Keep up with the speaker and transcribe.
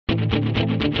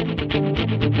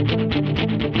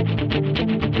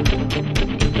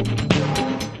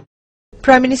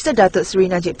Prime Minister Datuk Seri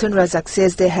Najib Razak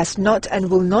says there has not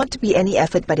and will not be any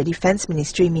effort by the Defence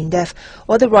Ministry MINDEF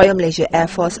or the Royal Malaysia Air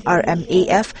Force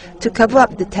RMAF to cover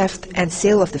up the theft and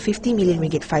sale of the 50 million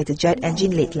ringgit fighter jet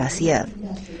engine late last year.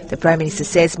 The Prime Minister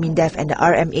says MINDEF and the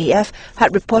RMAF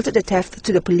had reported the theft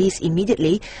to the police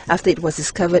immediately after it was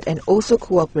discovered and also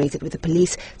cooperated with the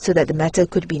police so that the matter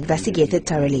could be investigated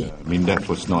thoroughly. MINDEF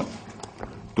was not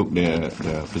took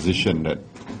the position that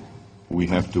we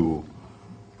have to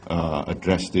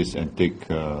address this and take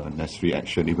necessary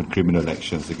action, even criminal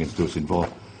actions against those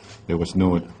involved. There was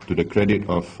no, to the credit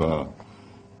of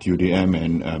TUDM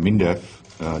and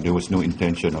MINDEF, there was no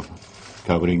intention of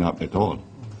covering up at all.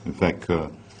 In fact,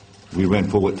 we went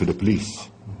forward to the police.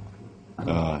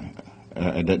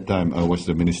 At that time, I was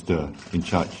the minister in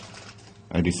charge.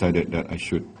 I decided that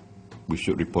we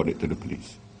should report it to the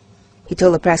police. He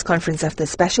told a press conference after a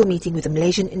special meeting with the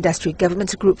Malaysian Industry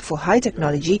Government Group for High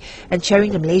Technology and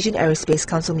chairing the Malaysian Aerospace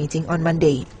Council meeting on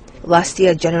Monday. Last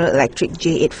year, General Electric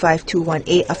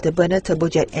J8521A afterburner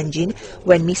turbojet engine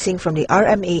went missing from the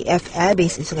RMAF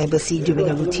airbase in Sungai Besi during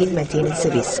a routine maintenance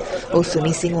service. Also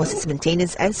missing was its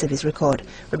maintenance and service record.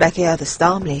 Rebecca, The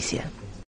Star, Malaysia.